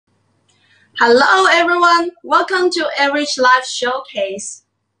Hello everyone, welcome to Everich Live Showcase.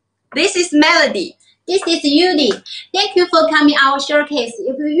 This is Melody. This is Yuli. Thank you for coming our showcase.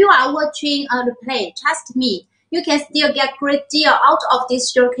 If you are watching the play, trust me, you can still get great deal out of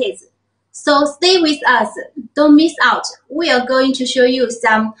this showcase. So stay with us, don't miss out. We are going to show you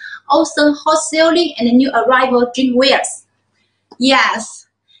some awesome wholesaling and new arrival drinkwares. Yes,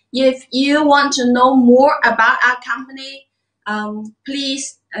 if you want to know more about our company,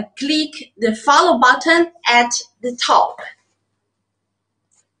 please click the follow button at the top.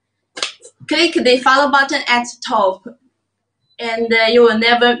 Click the follow button at the top and you will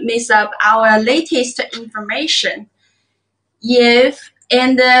never miss up our latest information.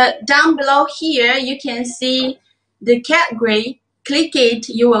 Down below here you can see the category. Click it,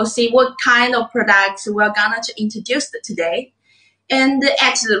 you will see what kind of products we're gonna introduce today. And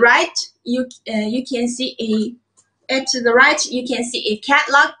at the right, you can see a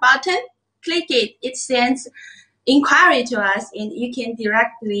catalog button. Click it. It sends inquiry to us, and you can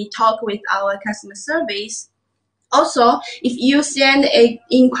directly talk with our customer service. Also, if you send an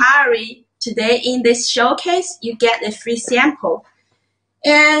inquiry today in this showcase, you get a free sample.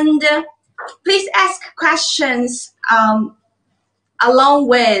 And please ask questions along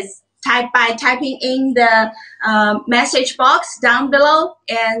with by typing in the message box down below,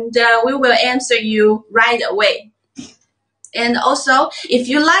 and we will answer you right away. And also, if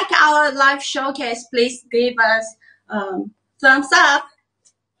you like our live showcase, please give us thumbs up.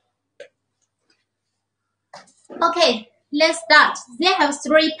 Okay, let's start. There have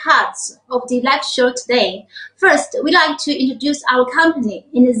three parts of the live show today. First, we like to introduce our company,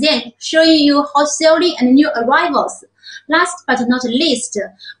 and then showing you wholesaling and new arrivals. Last but not least,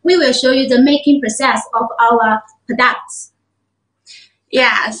 we will show you the making process of our products.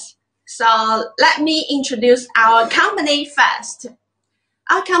 Yes, so let me introduce our company first.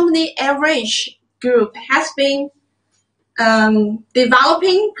 Our company, Everich Group, has been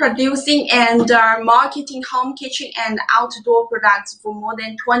developing, producing, and marketing home, kitchen, and outdoor products for more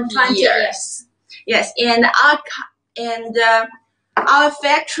than 20 years. Yes, and our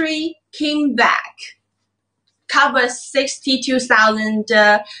factory came back. Covers 62,000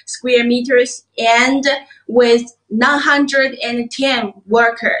 square meters and with 910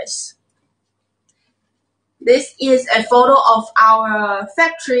 workers. This is a photo of our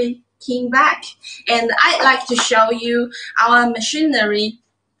factory came back, and I'd like to show you our machinery.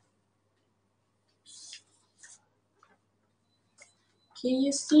 Can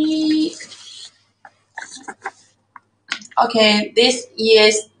you see? Okay, this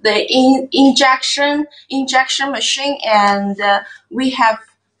is the injection machine, and we have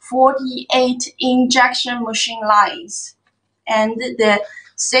 48 injection machine lines. And the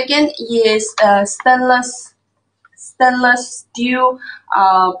second is stainless steel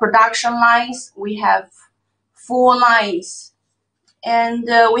production lines. We have 4 lines, and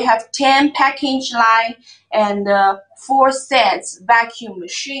we have 10 package line and 4 sets vacuum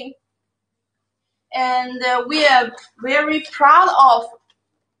machine. And we are very proud of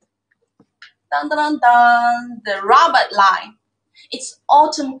the robot line.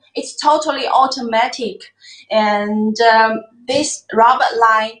 It's totally automatic, and this robot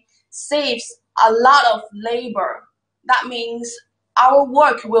line saves a lot of labor. That means our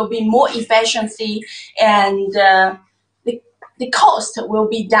work will be more efficiency, and the cost will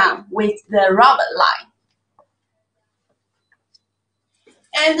be down with the robot line.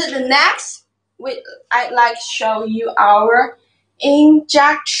 And the next, I'd like to show you our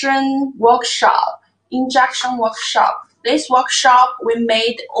injection workshop. This workshop, we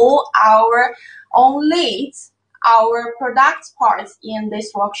made all our own leads, our product parts in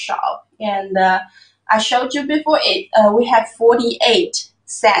this workshop. And I showed you before it. We have 48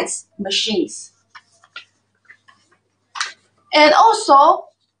 sets machines. And also,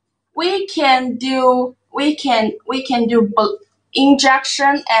 we can do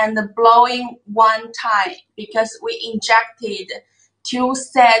injection and blowing one time, because we injected 2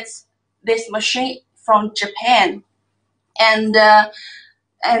 sets this machine from Japan, and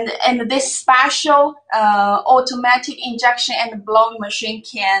this special automatic injection and blowing machine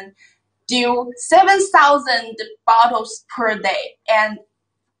can do 7,000 bottles per day, and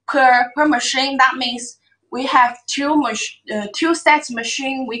per machine. That means we have 2 sets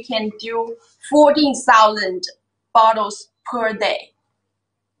machine. We can do 14,000 bottles per day.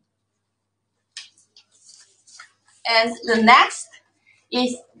 And the next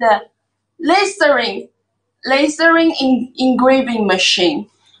is the lasering engraving machine.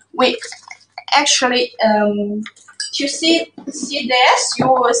 We actually to see this, you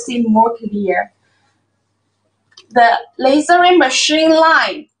will see more clear. The lasering machine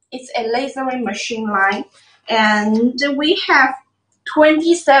line It's a lasering machine line, and we have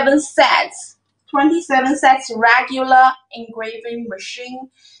 27 sets. 27 sets regular engraving machine,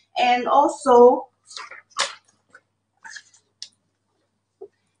 and also,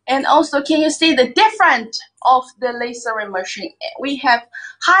 can you see the difference of the lasering machine? We have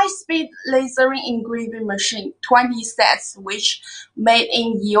high-speed lasering engraving machine, 20 sets, which made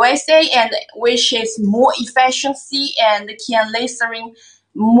in USA and which is more efficiency and can lasering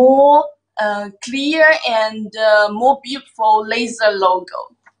more clear and more beautiful laser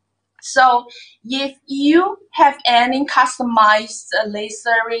logo. So if you have any customized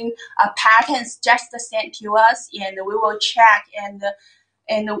lasering patterns, just send to us and we will check and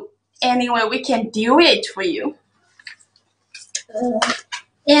anyway we can do it for you.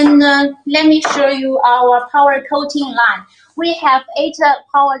 Let me show you our powder coating line. We have 8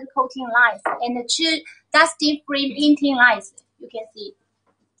 powder coating lines and 2 dusty free painting lines. You can see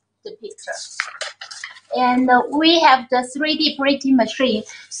the picture. And we have the 3D printing machine.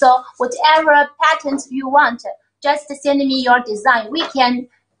 So whatever patterns you want, just send me your design. We can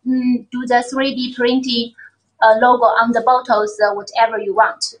do the 3D printing logo on the bottles, whatever you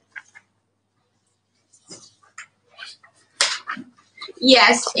want.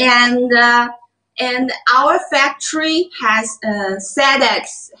 Yes, and our factory has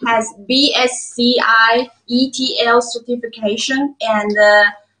SEDEX, has BSCI ETL certification, and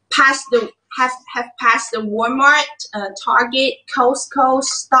have passed the Walmart, Target, Costco,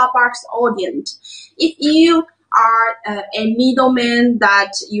 Starbucks audit. If you are a middleman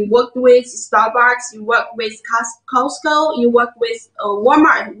that you work with Starbucks, you work with Costco, you work with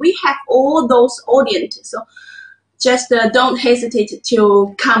Walmart, we have all those audits. So just don't hesitate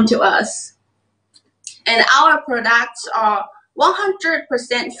to come to us. And our products are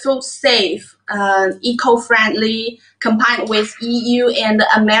 100% food safe, eco-friendly, compliant with EU and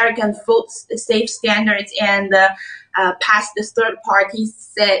American food safe standards, and pass the third-party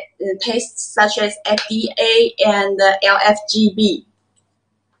tests such as FDA and LFGB.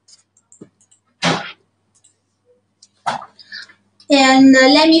 And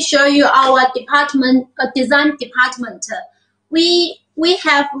let me show you our department, design department. We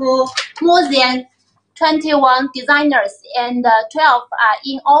have more than 21 designers, and 12 are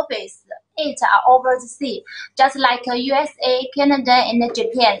in office. 8 are over the sea, just like USA, Canada, and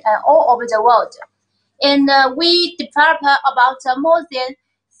Japan, all over the world. And we develop about more than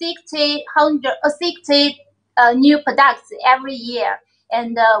 60 new products every year.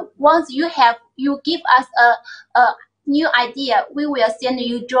 And once you give us a new idea, we will send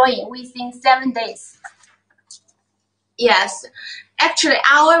you drawing within 7 days. Yes, actually,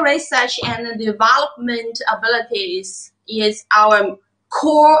 our research and development abilities is our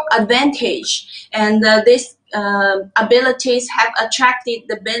core advantage, and these abilities have attracted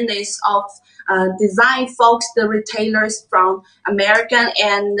the business of design folks, the retailers from America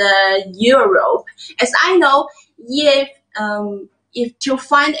and Europe. As I know, if to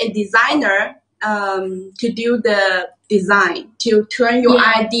find a designer to do the design, to turn your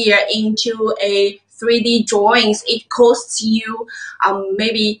idea into a 3D drawings, it costs you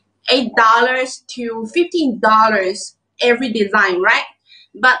maybe $8 to $15 every design, right?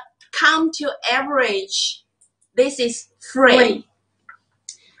 But come to Everich, this is free.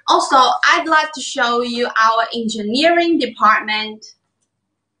 Also, I'd like to show you our engineering department.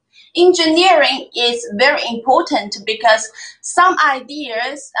 Engineering is very important because some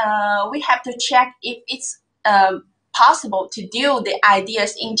ideas we have to check if it's possible to do the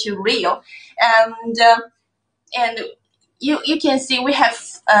ideas into real, and you can see we have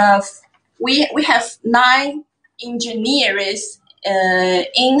 9 engineers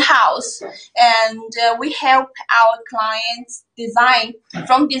in-house, and we help our clients design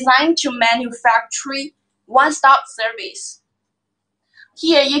from design to manufacturing, one-stop service.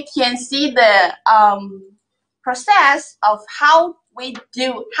 Here you can see the process of how we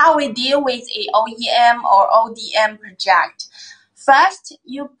deal with a OEM or ODM project. First,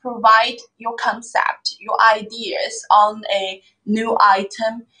 you provide your concept, your ideas on a new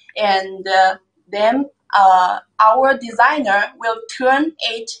item, and then our designer will turn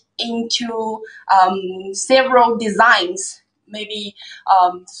it into several designs, maybe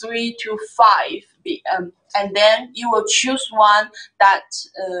 3 to 5, and then you will choose one that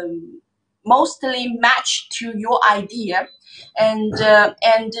mostly match to your idea, and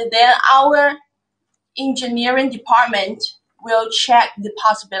then our engineering department will check the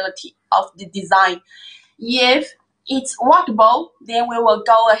possibility of the design. If it's workable, then we will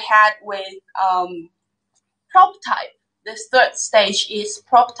go ahead with prototype. The third stage is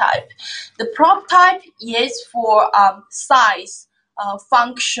prototype. The prototype is for size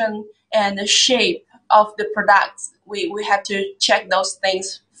function and the shape of the products. We have to check those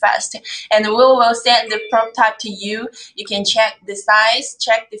things first, and we will send the prototype to you. You can check the size,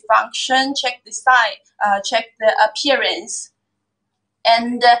 check the function, check the size, check the appearance,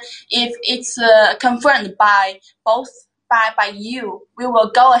 and if it's confirmed by both by you, we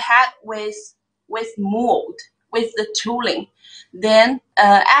will go ahead with mold, with the tooling. Then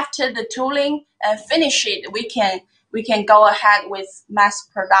after the tooling finish it, we can go ahead with mass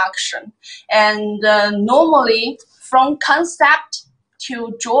production. And normally from concept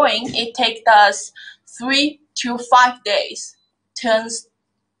to drawing, it takes us 3 to 5 days. Turns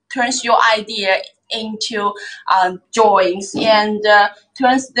your idea into drawings, and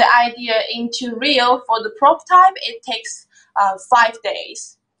turns the idea into real. For the prototype, it takes 5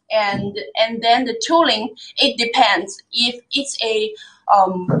 days. And then the tooling, it depends. If it's a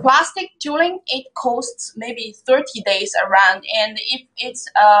plastic tooling, it costs maybe 30 days around, and if it's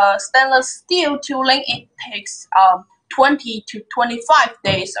stainless steel tooling, it takes 20 to 25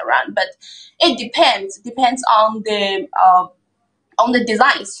 days around. But it depends on the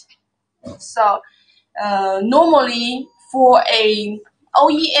designs. So normally for a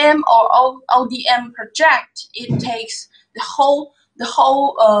OEM or ODM project, it takes the whole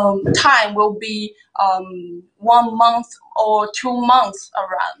time will be 1 month or 2 months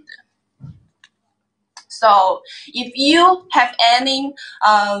around. So if you have any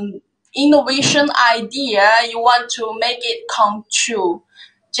innovation idea, you want to make it come true,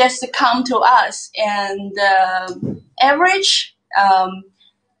 just come to us. And Everich,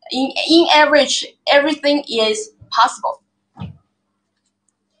 in Everich, everything is possible.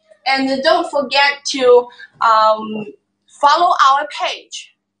 And don't forget to follow our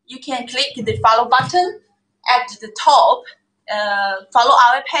page. You can click the follow button at the top. Follow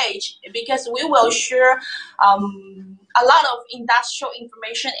our page, because we will share a lot of industrial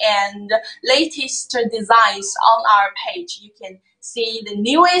information and latest designs on our page. You can see the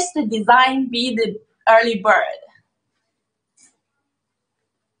newest design, be the early bird.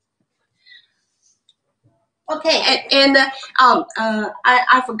 Okay. And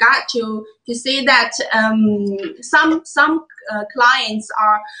I forgot to say that some clients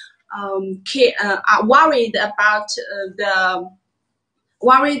are worried about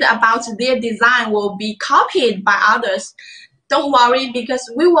their design will be copied by others. Don't worry, because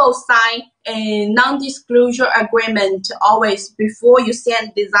we will sign a non-disclosure agreement always before you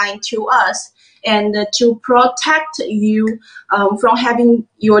send design to us, and to protect you from having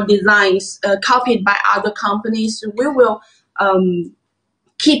your designs copied by other companies. We will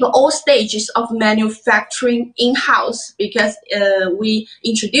keep all stages of manufacturing in-house, because we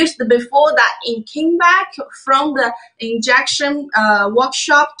introduced before that in Kingback, from the injection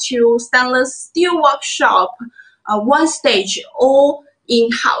workshop to stainless steel workshop, one stage, all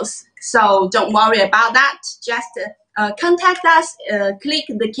in-house. So don't worry about that. Just contact us, click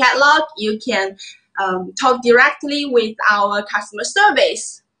the catalog. You can talk directly with our customer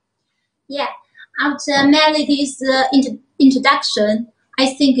service. Yeah, after Melody's introduction,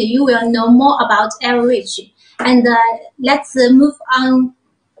 I think you will know more about Everich. And let's move on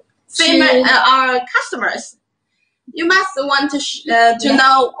to our customers. You must want to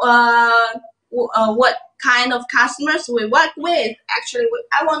know what kind of customers we work with. Actually,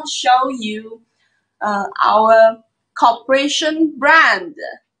 I want to show you our corporation brand.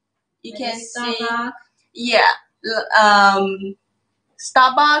 You can see, yeah,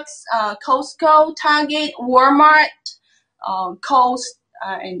 Starbucks, Costco, Target, Walmart, Coast,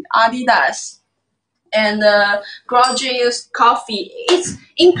 and Adidas, and Grogers Coffee. It's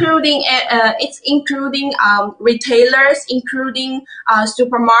including retailers, including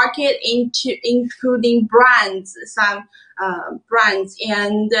supermarket, including brands, some brands.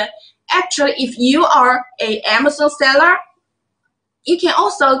 And actually, if you are a Amazon seller, you can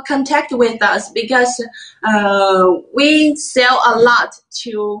also contact with us, because we sell a lot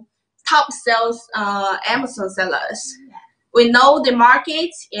to top sales Amazon sellers. We know the market,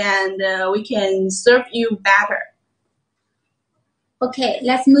 and we can serve you better. Okay,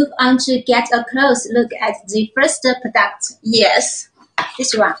 let's move on to get a close look at the first product. Yes,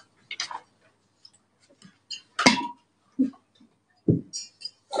 this one.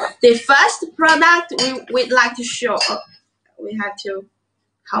 The first product we'd like to show, we have to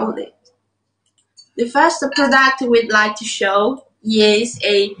hold it. The first product we'd like to show is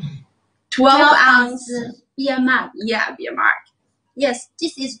a 12-ounce beer mug. Yeah, beer mug. Yes,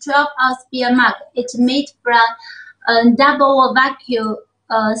 this is 12-ounce beer mug. It's made from double vacuum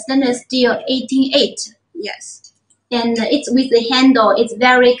stainless steel 18/8. Yes. And it's with a handle. It's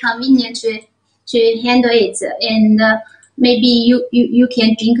very convenient to handle it. And maybe you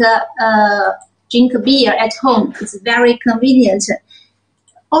can drink a beer at home. It's very convenient.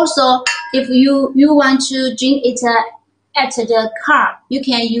 Also, if you want to drink it at the car, you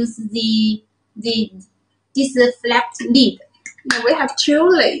can use this flapped lid. Yeah, we have two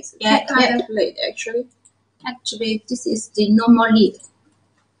lids. Yeah, two kind of lid actually. Actually, this is the normal lid.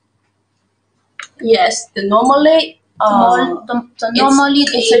 Yes, the normal lid. The normal lid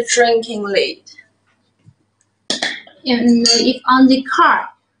is a drinking lid. And if on the car,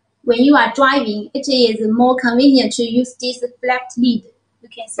 when you are driving, it is more convenient to use this flapped lid. You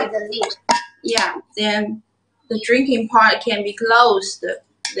can see the lid. Yeah, then the drinking part can be closed.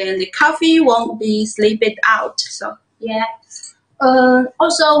 Then the coffee won't be slipped out. So yeah.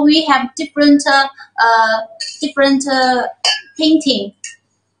 Also, we have different painting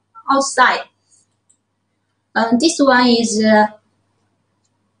outside. This one is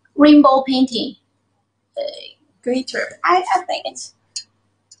rainbow painting. Glitter. I think it's.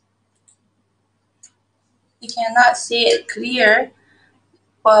 You cannot see it clear,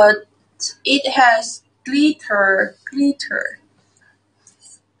 but it has glitter.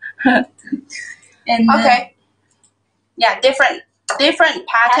 And okay. Yeah, different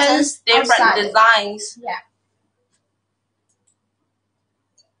patterns, different outside. Designs. Yeah.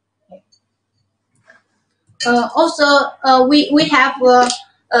 Also, we have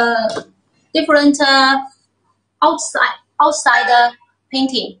different outside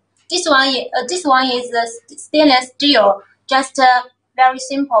painting. This one is stainless steel, just very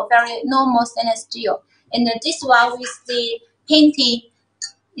simple, very normal stainless steel. And this one with the painting,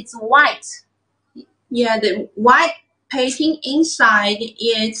 it's white. Yeah, the white painting inside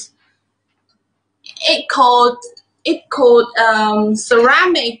is it called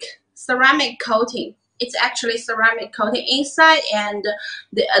ceramic coating. It's actually ceramic coating inside, and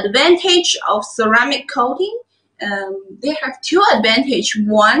the advantage of ceramic coating, they have two advantages.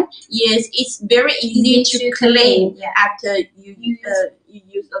 One is it's very easy to clean after you use a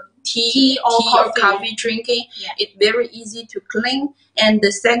tea or coffee drinking. Yeah. It's very easy to clean, and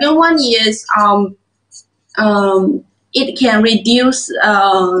the second one is it can reduce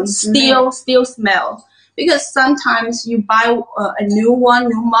still smell, because sometimes you buy a new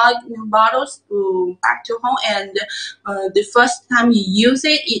bottles back to home, and the first time you use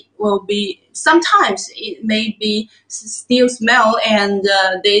it, it will be sometimes it may be still smell, and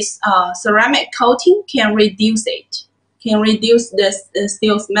this ceramic coating can reduce it, can reduce the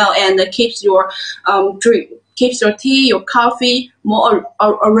still smell, and keeps your keeps your tea, your coffee more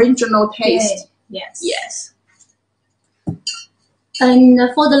original taste. Okay. Yes. And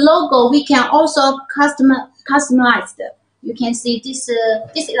for the logo, we can also customize it. You can see this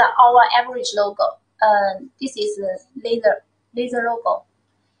is our Everich logo. This is laser logo.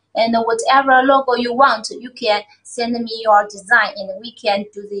 And whatever logo you want, you can send me your design, and we can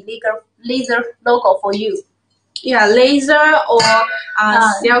do the laser logo for you. Yeah, laser or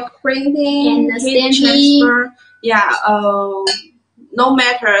silk printing, and heat transfer. Yeah, no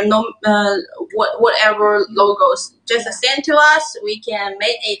matter whatever logos, just send to us. We can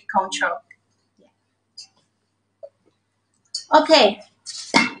make it control. Okay.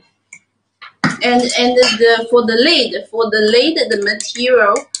 And for the lid, the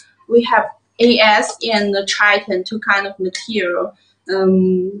material, we have AS and Triton, two kind of material.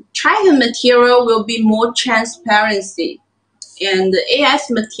 Triton material will be more transparency, and the AS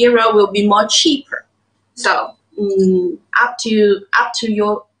material will be more cheaper. So up to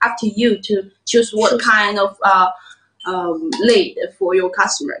you to choose what kind of lid for your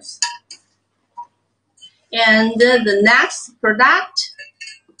customers. And the next product,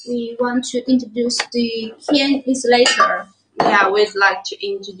 we want to introduce the can insulator. Yeah, we'd like to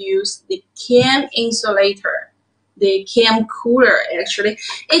introduce the can insulator, the can cooler. Actually,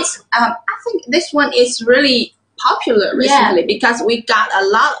 it's I think this one is really popular recently, because we got a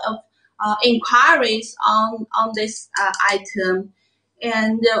lot of inquiries on this item,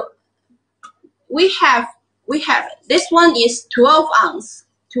 and we have this one is 12 ounce,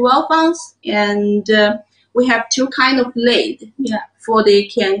 and we have two kind of lid for the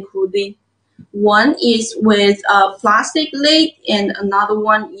can cooling. One is with a plastic lid, and another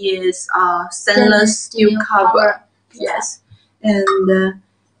one is stainless steel cover. Yes, and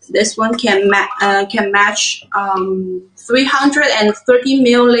this one can match 330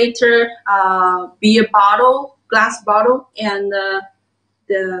 milliliter beer bottle, glass bottle, and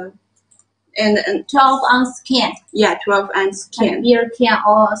the 12 ounce can. Yeah, 12 ounce can. Like beer can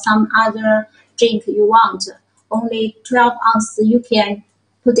or some other drink you want. Only 12 ounce you can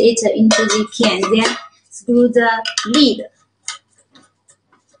put it into the can, then screw the lid.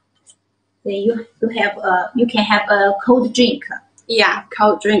 then you can have a cold drink. Yeah,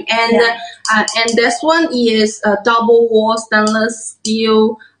 cold drink, and and this one is a double wall stainless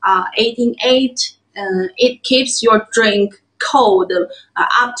steel 18/8. It keeps your drink cold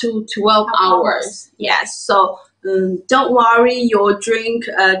up to 12 hours. Yes, so don't worry, your drink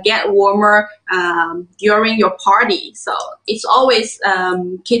get warmer during your party. So it's always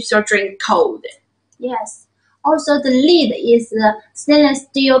keeps your drink cold. Yes. Also, the lid is stainless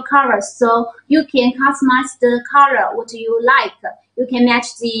steel cover, so you can customize the color what you like. You can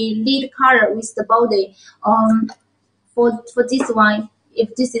match the lid color with the body. For this one,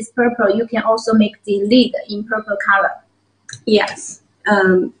 if this is purple, you can also make the lid in purple color. Yes.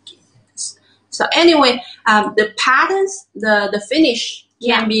 So anyway, the patterns, the finish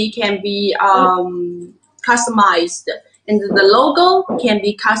can be customized, and the logo can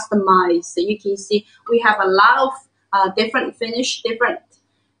be customized. You can see we have a lot of different finish, different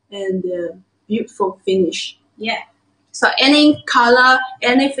and beautiful finish. Yeah. So any color,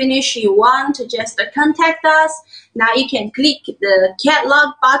 any finish you want, just contact us. Now you can click the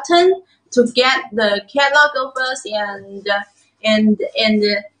catalog button to get the catalog of us, and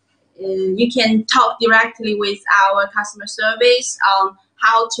you can talk directly with our customer service on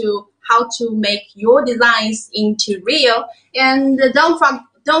how to make your designs into real. And don't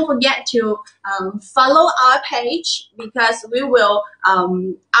forget to follow our page, because we will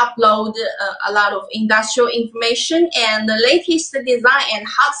upload a lot of industrial information and the latest design and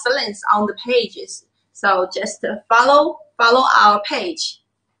hot sellings on the pages. So just follow our page.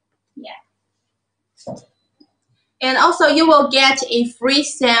 Yeah. And also you will get a free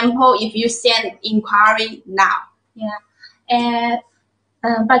sample if you send inquiry now. Yeah.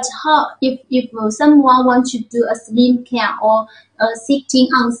 But how if someone wants to do a slim can or a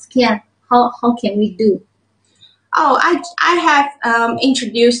 16-ounce can, how can we do? Oh, I have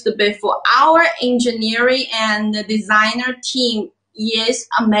introduced before. Our engineering and designer team is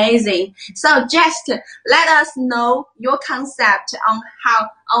amazing. So just let us know your concept on how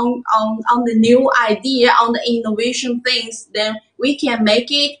on the new idea, on the innovation things, then we can make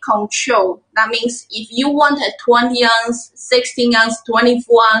it control. That means if you want a 20-ounce, 16-ounce,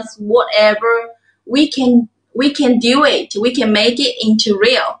 24-ounce, whatever, we can do it. We can make it into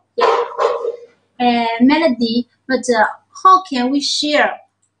real. Melody, but how can we share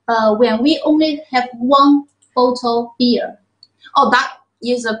when we only have one bottle beer? Oh, that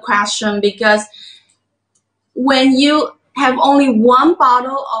is a question, because when you have only one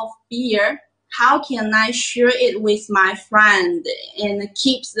bottle of beer, how can I share it with my friend and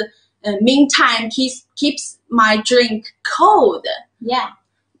keeps my drink cold? Yeah,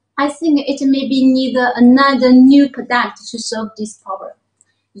 I think it maybe need another new product to solve this problem.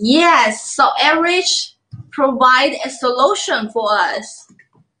 Yes, so Everich provide a solution for us.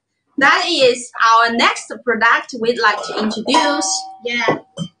 That is our next product we'd like to introduce. Yeah,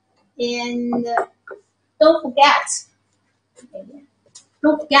 and don't forget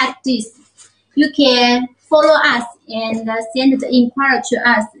this. You can follow us and send the inquiry to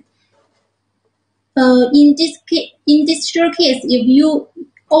us. In this showcase, if you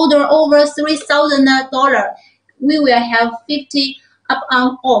order over $3,000, we will have 50 up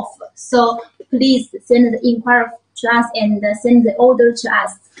on off. So please send the inquiry to us and send the order to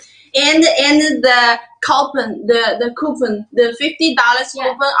us. And the coupon, the $50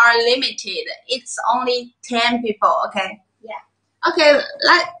 coupon are limited. It's only 10 people. Okay. Yeah. Okay.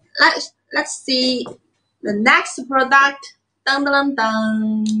 Let's see the next product. Dun dun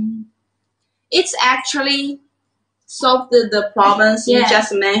dun. It's actually solved the problems you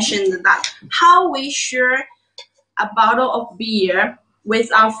just mentioned. That how we share a bottle of beer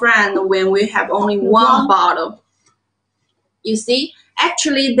with our friend when we have only one bottle. You see,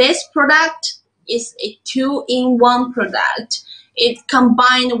 actually this product is a 2-in-1 product. It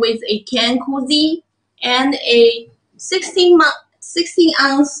combined with a can koozie and a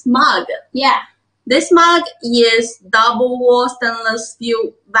 16-ounce mug. Yeah. This mug is double wall stainless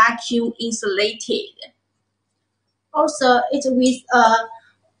steel vacuum insulated. Also, it's with a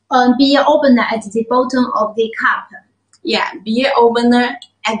beer opener at the bottom of the cup. Yeah, beer opener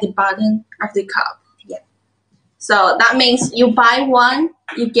at the bottom of the cup. So that means you buy one,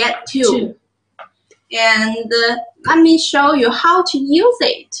 you get two. And let me show you how to use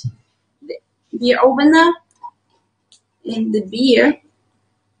it. The beer opener and the beer.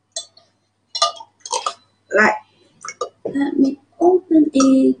 Let me open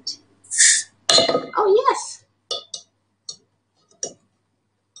it. Oh, yes.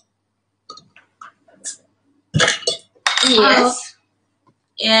 Yes.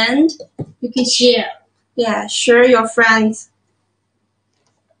 And you can share. Yeah, share your friends.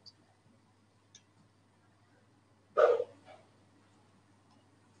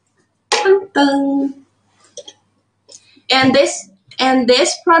 dun. And this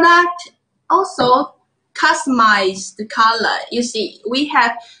product also customize the color. You see, we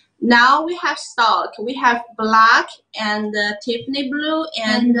have stock. We have black and Tiffany blue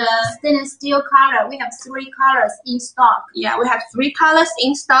and stainless steel color. We have 3 colors in stock. Yeah, we have 3 colors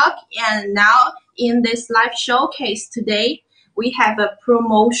in stock. And now in this live showcase today, we have a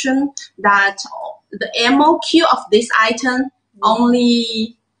promotion that the MOQ of this item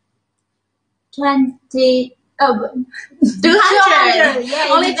only 200. Yeah,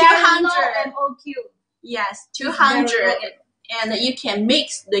 only 200. MOQ. Yes, 200. And you can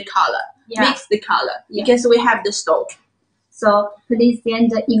mix the color. Yeah. Because we have the stock. So please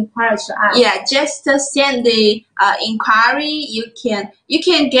send the inquiry to us. Yeah, just send the inquiry. You can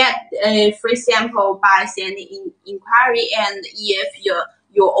get a free sample by sending inquiry, and if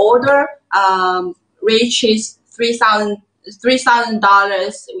your order reaches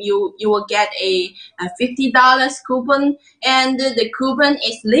 $3,000, you will get a $50 coupon, and the coupon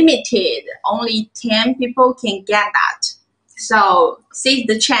is limited. Only 10 people can get that. So seize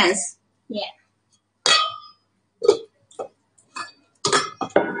the chance. Yeah.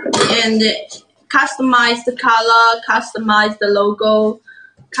 And customize the color, customize the logo,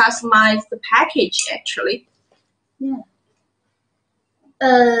 customize the package actually. Yeah.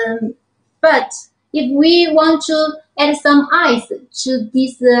 But if we want to add some ice to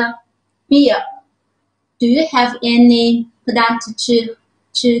this beer, do you have any product to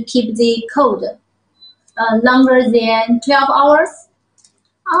keep the cold longer than 12 hours?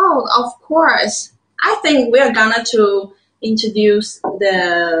 Oh, of course. I think we're gonna to introduce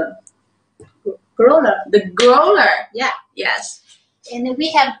the growler. The growler. Yeah. Yes. And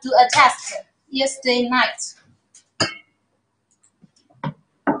we have do a test yesterday night.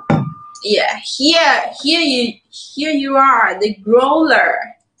 Yeah. Here you are, the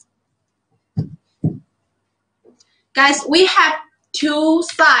growler. Guys, we have 2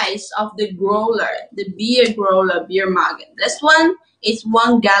 sizes of the growler, the beer growler, beer mug. This one is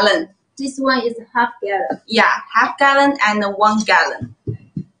 1 gallon. This one is half gallon. Yeah, half gallon and 1 gallon.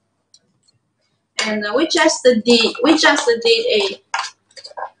 And we just did a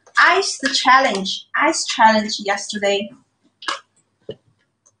ice challenge yesterday.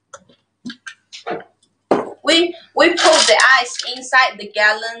 We put the ice inside the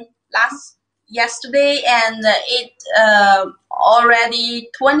gallon yesterday, and it already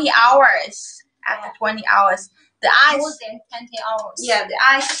 20 hours. After 20 hours, the ice more than 20 hours. Yeah, the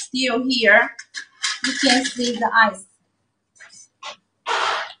ice is still here. You can see the ice.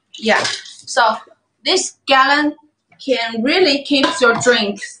 Yeah. So this gallon can really keep your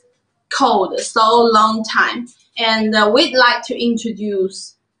drinks cold so long time. And we'd like to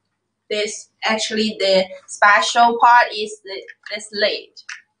introduce this. Actually, the special part is this lid.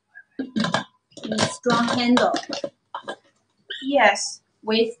 The strong handle. Yes,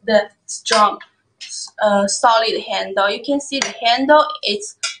 with the strong, solid handle. You can see the handle.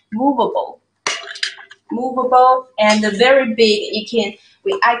 It's movable, and very big.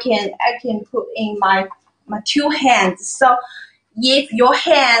 I can put in my 2 hands. So if your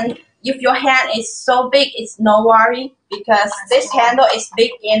hand is so big, it's no worry, because this handle is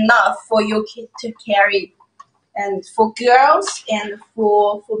big enough for you to carry, and for girls and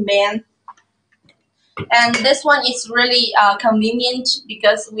for men. And this one is really convenient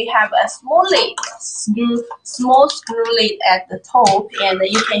because we have a small screw lid at the top, and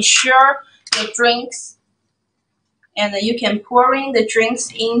you can share the drinks, and you can pour in the drinks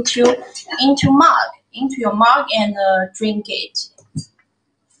into your mug and drink it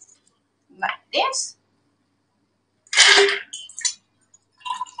like this.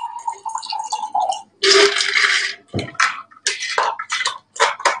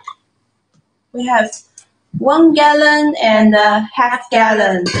 We have 1 gallon and half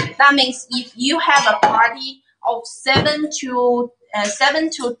gallon. That means if you have a party of 7 to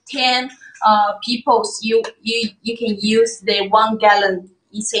 10 people, you can use the 1 gallon.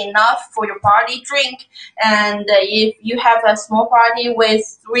 It's enough for your party drink. And if you have a small party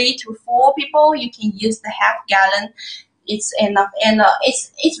with 3 to 4 people, you can use the half gallon. It's enough, and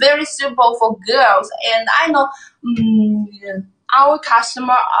it's very suitable for girls. And I know our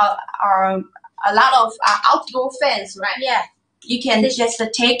customer are a lot of outdoor fans, right? Yeah. You can just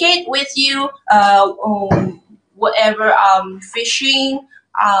take it with you, whatever, fishing,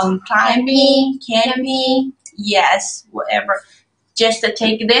 climbing, camping, yes, whatever. Just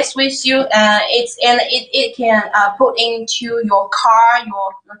take this with you. It can put into your car,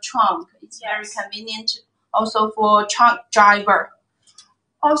 your trunk. It's very convenient, also for truck driver.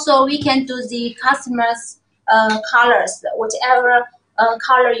 Also, we can do the customers colors, whatever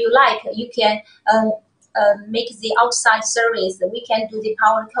color you like, you can make the outside service. We can do the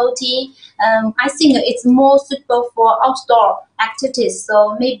powder coating. I think it's more suitable for outdoor activities.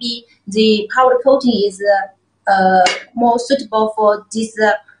 So maybe the powder coating is more suitable for this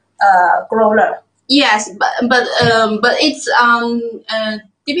growler. Yes, but it's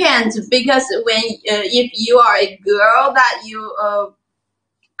depends, because when if you are a girl that you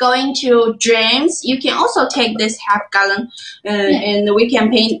going to dreams, you can also take this half gallon, and we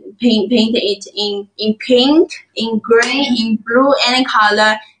can paint it in pink, in green, in blue, any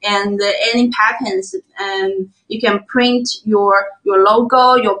color, and any patterns. And you can print your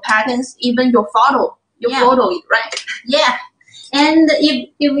logo, your patterns, even your photo, right? Yeah, and if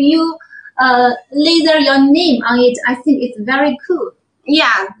you laser your name on it, I think it's very cool.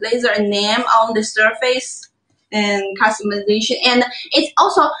 Yeah, laser name on the surface and customization. And it's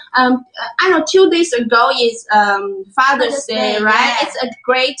also I know 2 days ago is Father's Day, right? Yeah. It's a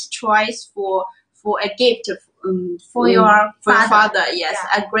great choice for a gift For your father. Yes,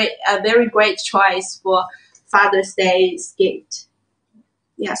 yeah. a very great choice for Father's Day's gift.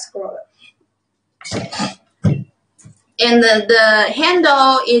 Yes, correct. And the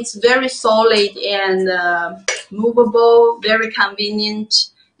handle is very solid and movable, very convenient.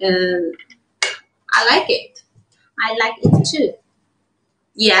 I like it. I like it too.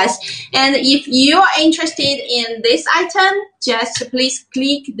 Yes, and if you are interested in this item, just please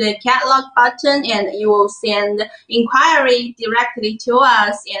click the catalog button and you will send inquiry directly to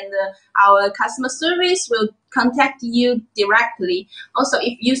us, and our customer service will contact you directly. Also,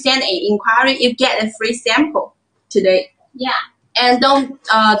 if you send an inquiry, you get a free sample today. Yeah. And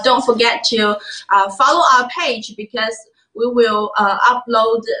don't forget to follow our page, because we will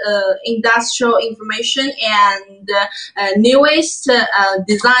upload industrial information and newest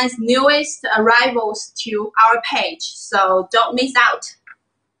designs, newest arrivals to our page. So don't miss out.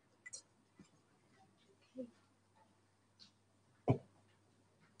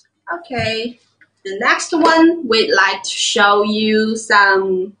 Okay, the next one, we'd like to show you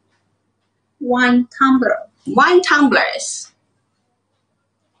some wine tumblers.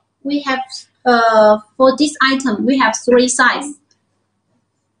 We have for this item we have 3 sizes.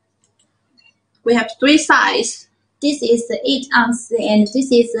 We have 3 sizes. This is 8 ounce, and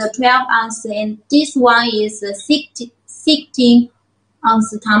this is 12 ounce, and this one is 16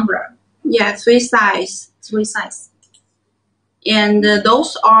 ounce tumbler. Yeah, 3 sizes. 3 sizes. And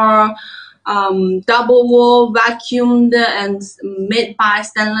those are double wall, vacuumed, and made by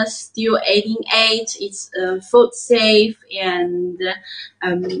stainless steel 18-8. It's food safe, and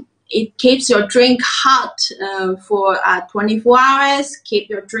it keeps your drink hot for 24 hours. Keep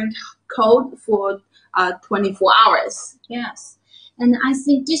your drink cold for 24 hours. Yes, and I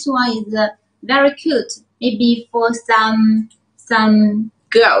think this one is very cute. Maybe for some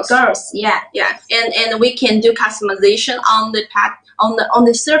girls. Yeah. And we can do customization on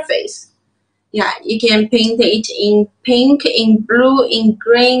the surface. Yeah, you can paint it in pink, in blue, in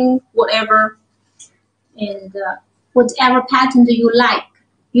green, whatever. And whatever pattern you like,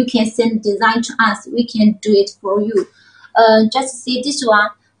 you can send design to us. We can do it for you. Just see this one.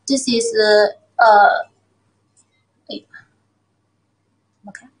 This is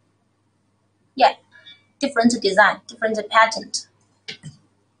okay. Yeah, different design, different pattern.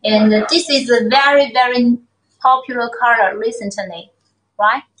 And this is a very, very popular color recently,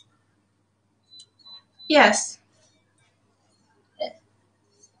 right? Yes.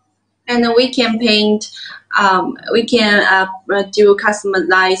 And we can paint, we can do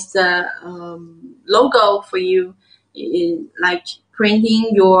customized logo for you, like printing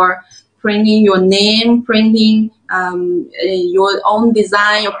your name, printing your own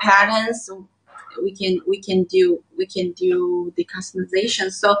design, your patterns. We can do the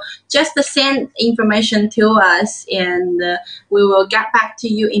customization. So just send information to us, and we will get back to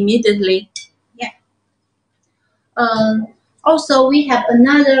you immediately. Yeah. Also, we have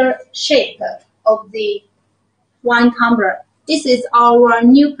another shape of the wine tumbler. This is our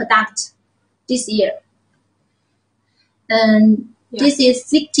new product this year. And this is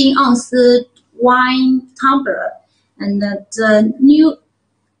 16 ounce wine tumbler. And the new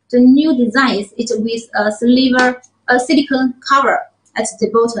design is with a silicone cover at the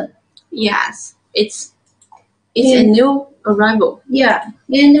bottom. Yes, it's a new arrival. Yeah,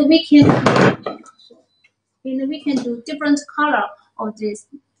 and we can do different color of this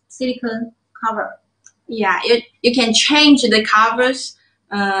silicone cover. Yeah, you can change the covers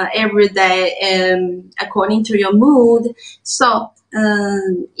every day according to your mood. So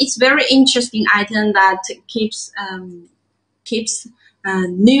it's very interesting item that keeps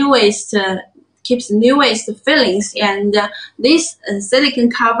keeps newest fillings, and this silicone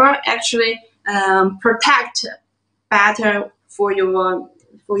cover actually protect better for your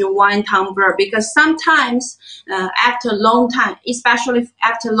wine tumbler, because sometimes after a long time, especially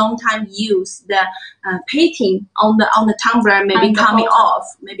after a long time use, the painting on the tumbler may be coming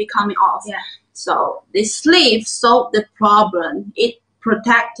off. Yeah. So the sleeve solve the problem. It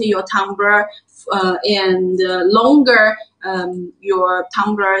protect your tumbler and longer your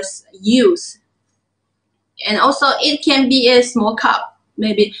tumbler's use. And also it can be a small cup,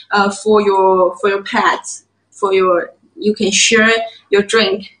 maybe for your pets, you can share your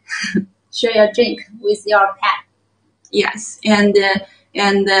drink. Share your drink with your pet. Yes, and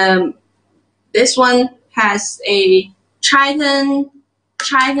this one has a Triton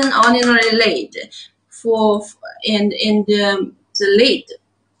ordinary lid for and the lid.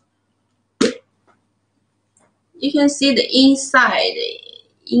 You can see the inside.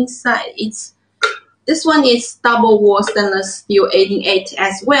 It's this one is double wall stainless steel 18/8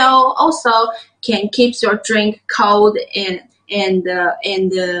 as well. Also can keep your drink cold and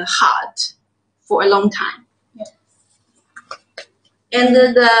hot for a long time. Yeah. And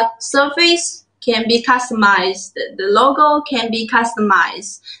the surface can be customized. The logo can be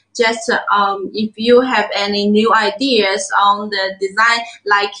customized. Just if you have any new ideas on the design,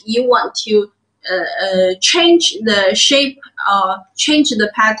 like you want to change the shape, change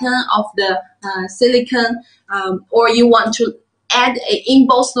the pattern of the silicone, or you want to add a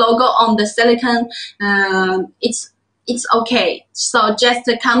embossed logo on the silicone, it's okay. So just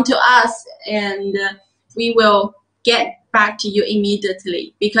come to us, and we will get back to you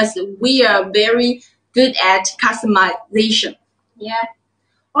immediately, because we are very good at customization. Yeah.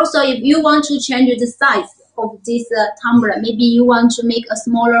 Also, if you want to change the size of this tumbler, maybe you want to make a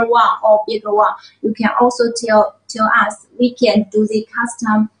smaller one or bigger one, you can also tell us. We can do the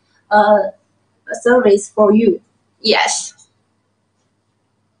custom service for you. Yes.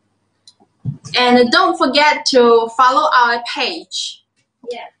 And don't forget to follow our page.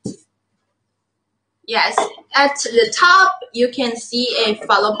 Yeah. Yes, at the top you can see a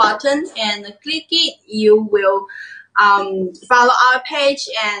follow button, and click it. You will follow our page,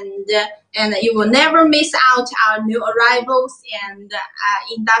 and you will never miss out our new arrivals and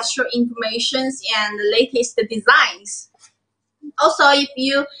industrial informations and the latest designs. Also, if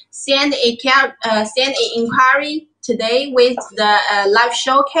you send an inquiry today with the live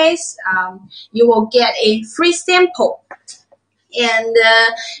showcase, you will get a free sample. And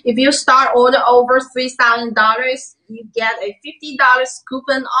if you start order over $3,000, you get a $50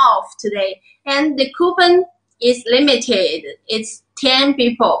 coupon off today. And the coupon is limited. It's 10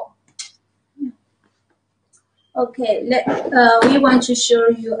 people. Okay, we want to show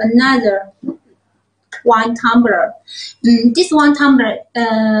you another wine tumbler. This wine tumbler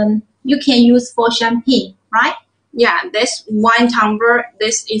you can use for champagne, right? Yeah, this wine tumbler,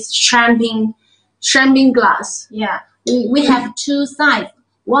 this is champagne glass. Yeah, we have two sizes.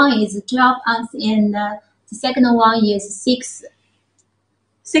 One is 12 ounce, and the second one is 6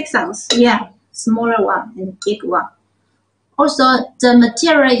 ounce. Yeah, smaller one and big one. Also, the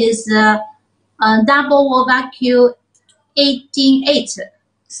material is double wall vacuum 18/8.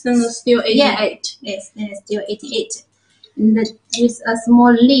 Stainless steel 18/8. Yes, stainless steel 18/8. And with a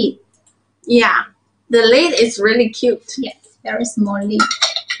small lid. Yeah, the lid is really cute. Yes, very small lid.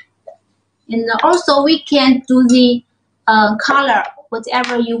 And also we can do the color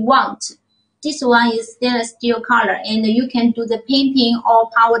whatever you want. This one is stainless steel color, and you can do the painting or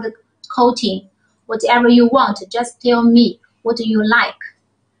powder coating, whatever you want. Just tell me what you like.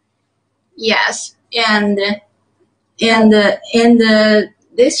 Yes, and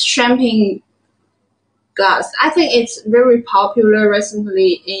this champagne glass, I think it's very popular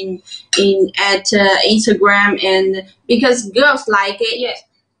recently at Instagram, and because girls like it. Yes,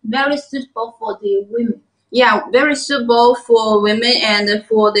 very suitable for the women. Yeah, very suitable for women and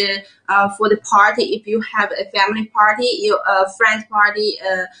for the party. If you have a family party, a friend party,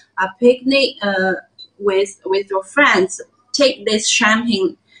 a picnic with your friends, take this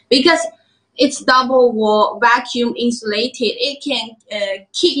champagne, because it's double wall vacuum insulated. It can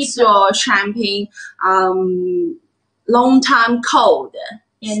keep your champagne long time cold,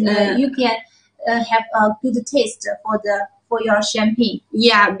 and you can have a good taste for your champagne.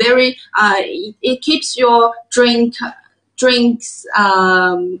 Yeah, very. It keeps your drinks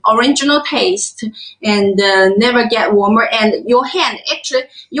original taste, and never get warmer, and your hand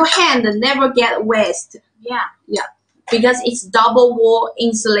never get wet. Yeah, because it's double wall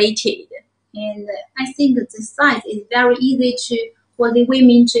insulated. And I think the size is very easy for the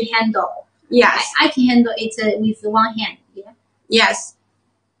women to handle. Yes, I can handle it with one hand. Yeah. Yes.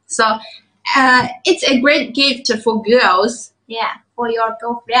 So It's a great gift for girls. Yeah, for your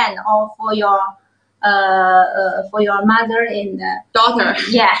girlfriend or for your mother and Daughter.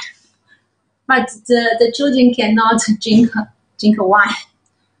 Yeah, but the children cannot drink wine.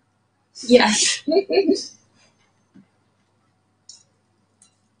 Yes.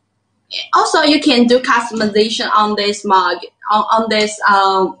 Also, you can do customization on this mug, on this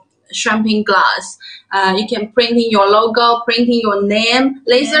champagne glass. You can printing your logo, printing your name,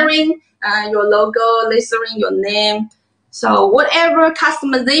 lasering your logo, lasering your name. So whatever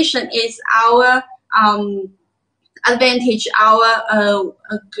customization is our advantage.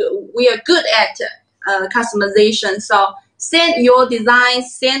 We are good at customization. So send your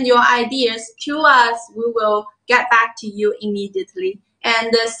designs, send your ideas to us. We will get back to you immediately.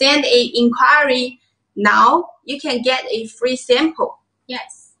 And send a inquiry now. You can get a free sample.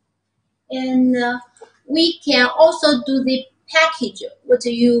 Yes, and we can also do the package. What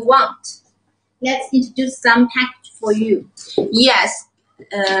do you want? Let's introduce some package for you. Yes,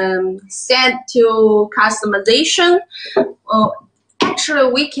 send to customization.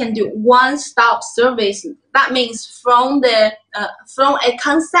 Actually, we can do one-stop service. That means from a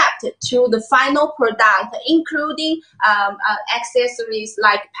concept to the final product, including accessories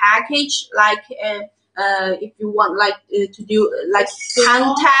like package, like if you want to do like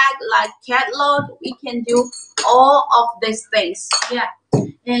contact, like catalog, we can do all of these things. Yeah,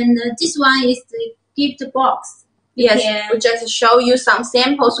 and this one is the gift box. Yes, we just show you some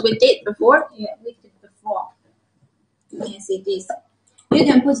samples we did before. Yeah, we did before. You can see this. You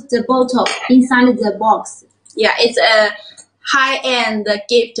can put the bottle inside the box. Yeah, it's a high-end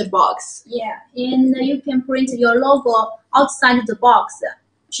gift box. Yeah, and you can print your logo outside the box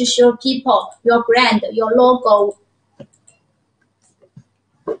to show people your brand, your logo.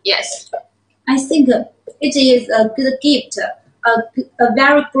 Yes. I think it is a good gift, a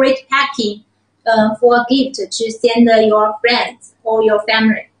very great packing for a gift to send your friends or your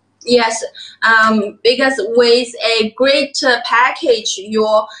family. Yes, because with a great package,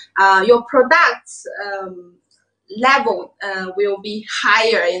 your products level will be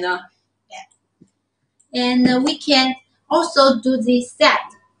higher, you know. Yeah. And we can also do the set.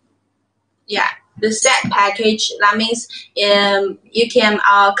 Yeah, the set package. That means you can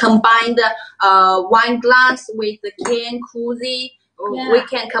combine the wine glass with the can, koozie. Yeah. We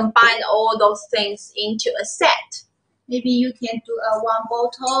can combine all those things into a set. Maybe you can do one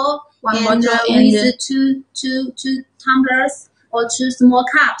bottle with two tumblers or two small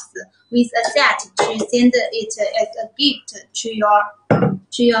cups with a set to send it as a gift to your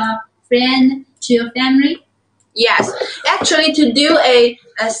friend, to your family. Yes, actually, to do a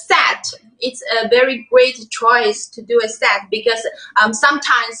set, it's a very great choice to do a set because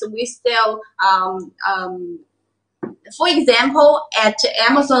sometimes we sell for example, at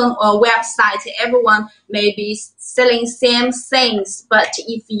Amazon website, everyone may be selling same things, but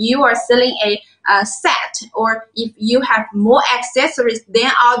if you are selling a set or if you have more accessories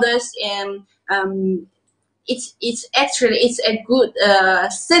than others, and it's a good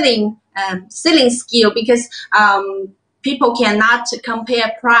selling skill because people cannot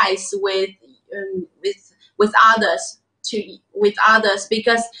compare price with others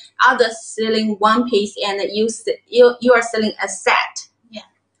because others selling one piece and you are selling a set. Yeah.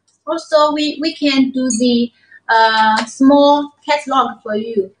 Also, we can do the small catalog for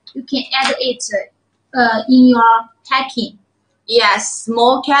you. You can add it in your packing. Yes,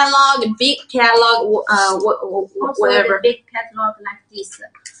 small catalog, big catalog, whatever. The big catalog like this.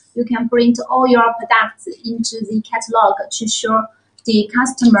 You can print all your products into the catalog to show the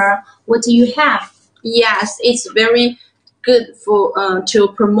customer what you have. Yes, it's very good for to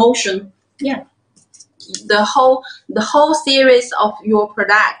promotion. Yeah. The whole series of your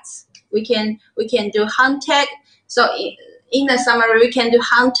products. We can do hand tag. So in the summary, we can do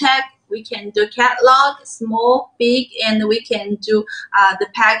hand tag. We can do catalog, small, big, and we can do the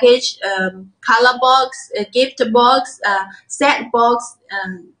package, color box, gift box, set box,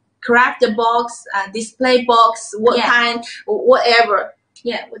 craft box, display box, whatever.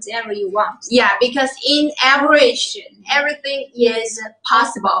 Yeah, whatever you want. Yeah, because in Everich, everything is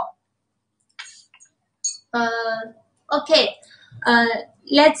possible. Okay,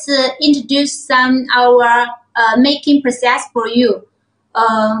 let's introduce our making process for you.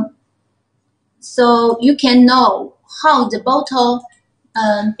 So you can know how the bottle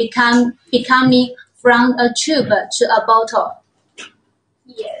becoming from a tube to a bottle.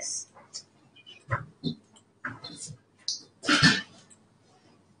 Yes.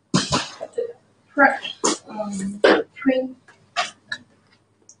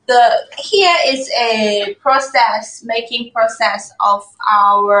 Here is a making process of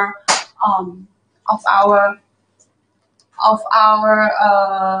our of our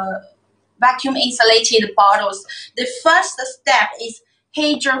vacuum insulated bottles. The first step is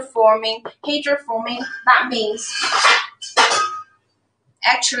hydroforming. Hydroforming, that means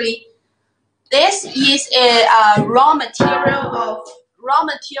actually this is a raw material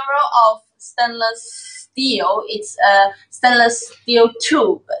of stainless steel. It's a stainless steel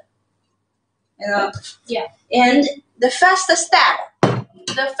tube. Yeah. And the first step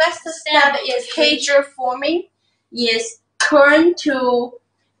is hydroforming. Is turn to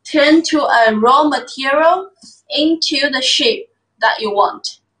a raw material into the shape that you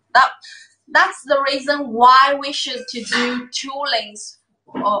want. That's the reason why we should to do toolings,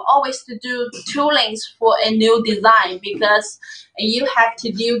 or always to do toolings for a new design, because you have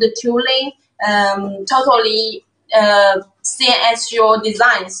to do the tooling totally same as your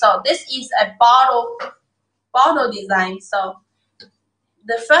design. So this is a bottle design. So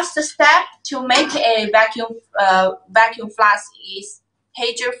the first step to make a vacuum flask is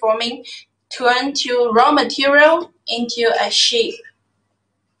hydroforming, turn to raw material into a shape.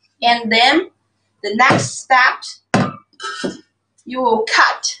 And then the next step, you will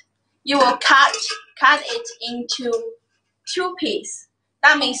cut it into two pieces.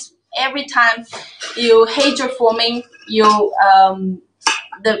 That means every time you hydroforming,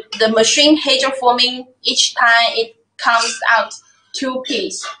 the machine hydroforming, each time it comes out two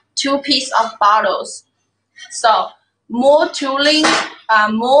piece of bottles. So more tooling,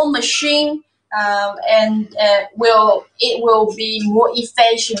 more machine, and it will be more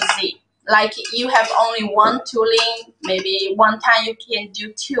efficiency. Like you have only one tooling, maybe one time you can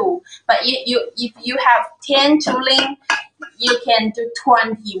do two. But if you have 10 tooling, you can do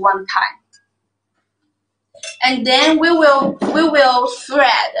 20 one time. And then we will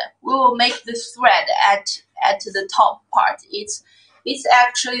thread. We will make the thread at the top part. It's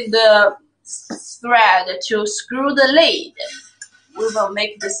actually the thread to screw the lid. We will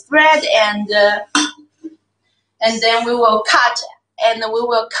make this thread, and then we will cut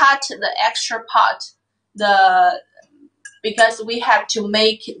the extra part. Because we have to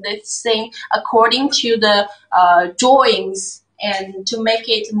make this thing according to the drawings, and to make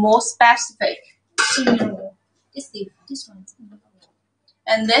it more specific. This one is inner wall.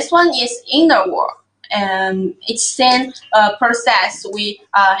 And this one is inner wall. And it's same process. We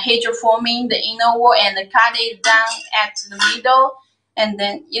hydroforming the inner wall and cut it down at the middle, and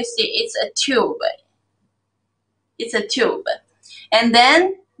then you see it's a tube. It's a tube. And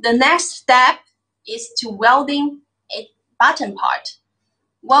then the next step is to welding a bottom part.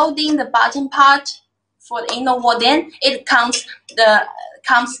 Welding the bottom part for the inner wall. Then it comes the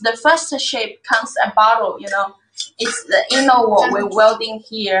first shape comes a bottle. It's the inner wall. We're welding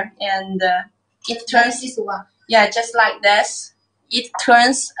here, and it turns. Yeah, just like this. It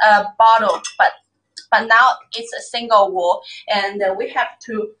turns a bottle, but now it's a single wall, and we have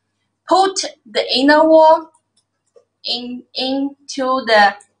to put the inner wall into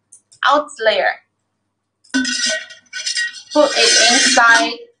the out layer. Put it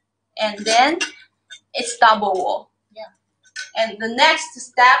inside, and then it's double wall. Yeah. And the next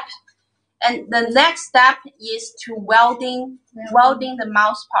step is to welding the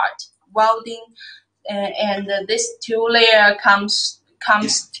mouse part. Welding, and this two layer comes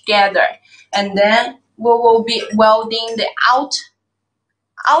together, and then we will be welding the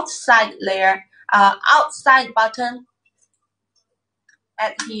outside layer, outside button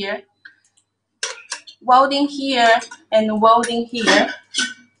at here. Welding here and welding here.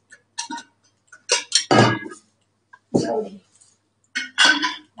 Welding.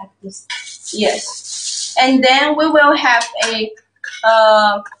 Like this. Yes. And then we will have a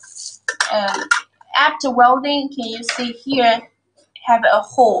after welding, can you see here, have a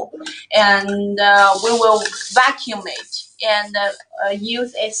hole, and we will vacuum it and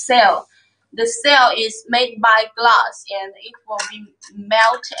use a cell. The cell is made by glass, and it will be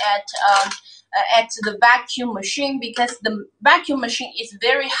melted at the vacuum machine, because the vacuum machine is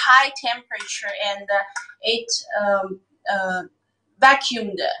very high temperature, and it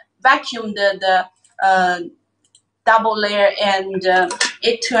vacuumed the double layer, and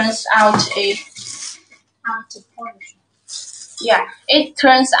it turns out the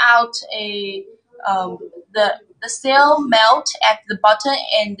cell melt at the bottom,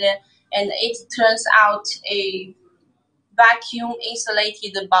 and it turns out a vacuum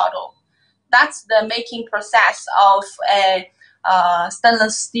insulated bottle. That's the making process of a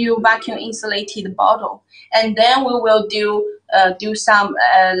stainless steel vacuum insulated bottle. And then we will do some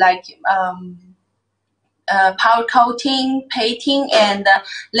powder coating, painting, and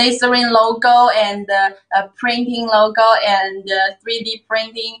lasering logo, and printing logo, and 3D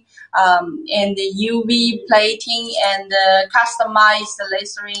printing, and UV plating, and customize the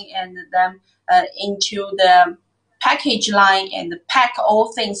lasering, and then into the package line, and pack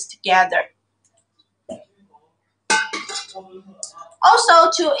all things together. Also,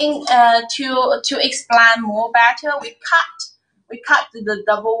 to explain more better, we cut the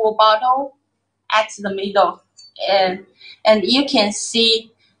double wall bottle at the middle, and you can see,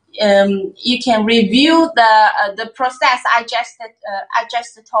 you can review the process. I just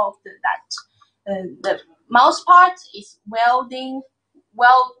talked that the mouse part is welded,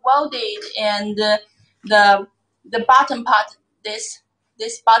 and the bottom part, this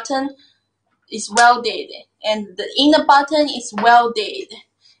button is welded, and the inner button is welded,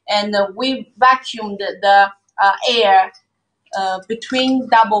 and we vacuumed the air between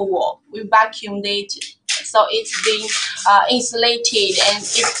double wall. We vacuumed it, so it's being insulated, and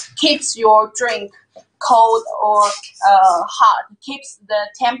it keeps your drink cold or hot, keeps the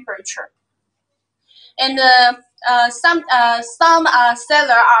temperature. And some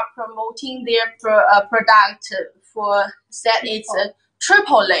seller are promoting their product for that it's a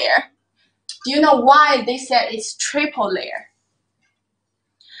triple layer. Do you know why they said it's triple layer?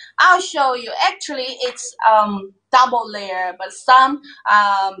 I'll show you. Actually, it's double layer, but some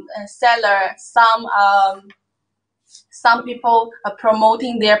seller, some people are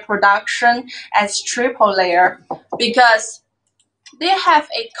promoting their production as triple layer because they have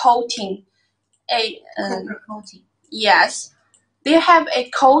a coating, coating. Yes, they have a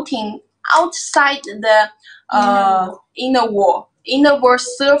coating outside the inner wall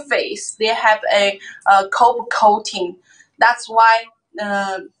surface. They have a copper coating. That's why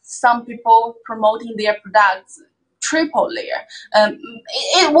some people promoting their products triple layer.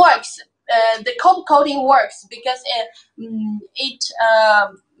 It works. The copper coating works because it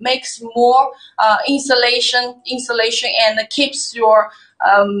makes more insulation, and keeps your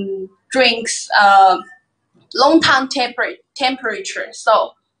drinks long time temperature.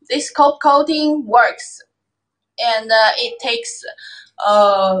 So this copper coating works, and it takes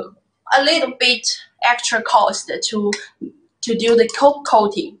a little bit extra cost to do the copper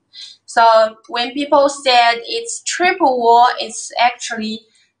coating. So when people said it's triple wall, it's actually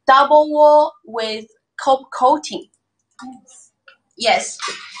double wall with copper coating. Yes.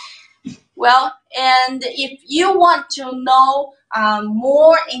 Well, and if you want to know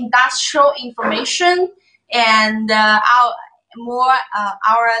more industrial information and our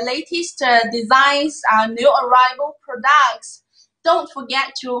latest designs, our new arrival products, don't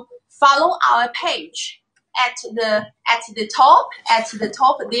forget to follow our page. At the top,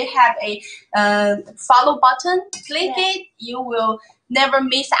 they have a follow button. Click it. You will never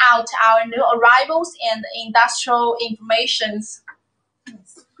miss out our new arrivals and industrial informations.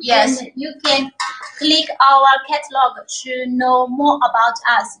 Yes. And you can click our catalog to know more about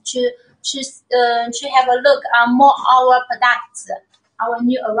us, to have a look on more our products, our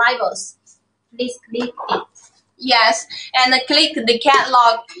new arrivals. Please click it. Yes, and click the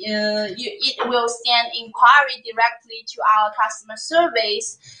catalog. It will send inquiry directly to our customer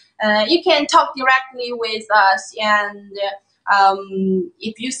service. You can talk directly with us, and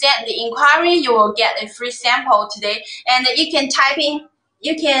if you send the inquiry, you will get a free sample today. And you can type in.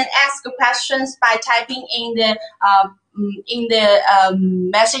 You can ask questions by typing in the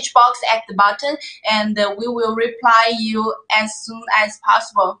message box at the bottom, and we will reply you as soon as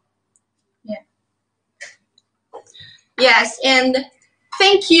possible. Yeah. Yes, and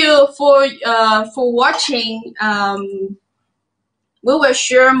thank you for watching. We will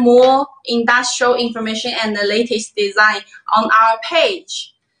share more industrial information and the latest design on our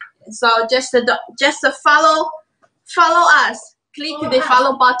page. So just follow us. Click the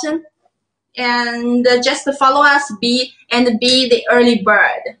follow button, and just follow us. Be the early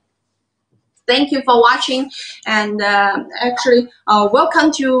bird. Thank you for watching, and actually,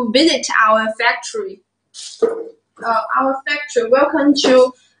 welcome to visit our factory. Welcome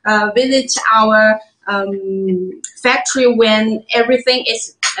to visit our factory when everything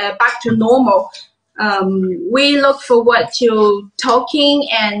is back to normal. We look forward to talking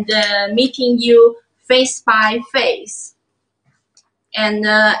and meeting you face by face. And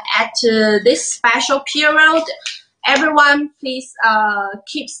at this special period, everyone please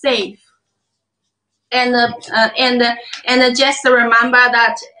keep safe. And just remember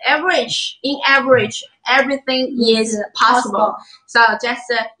that in average, everything is possible. So just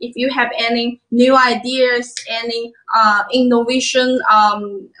if you have any new ideas, any innovation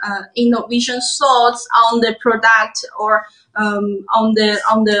thoughts on the product, or on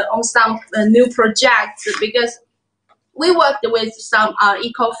some new projects, because we worked with some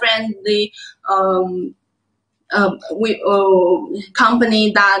eco-friendly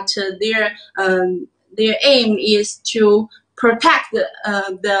company that their aim is to protect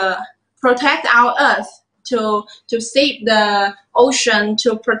protect our earth, to save the ocean,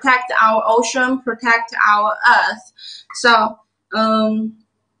 to protect our ocean, protect our earth. So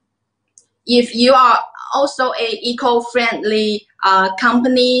if you are also a eco-friendly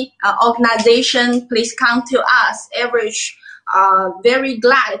company, organization, please come to us. Everich, very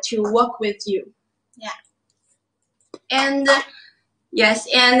glad to work with you. Yeah. And yes,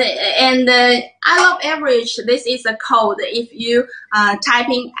 and I love Everich. This is a code. If you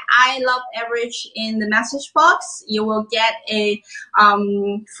typing I love Everich in the message box, you will get a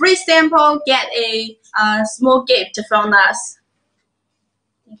free sample, get a small gift from us.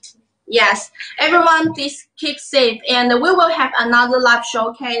 Yes, everyone, please keep safe, and we will have another live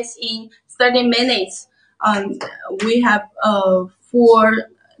showcase in 30 minutes. We have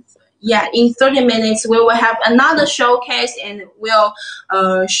in 30 minutes we will have another showcase, and we'll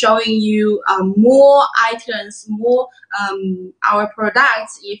showing you more items, more our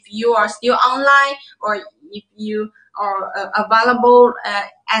products. If you are still online, or if you are available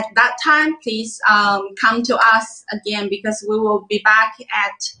at that time, please come to us again, because we will be back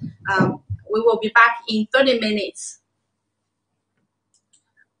in 30 minutes.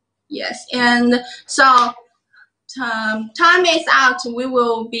 Yes, and so time is out. We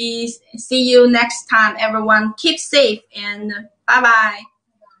will see you next time. Everyone, keep safe, and bye bye.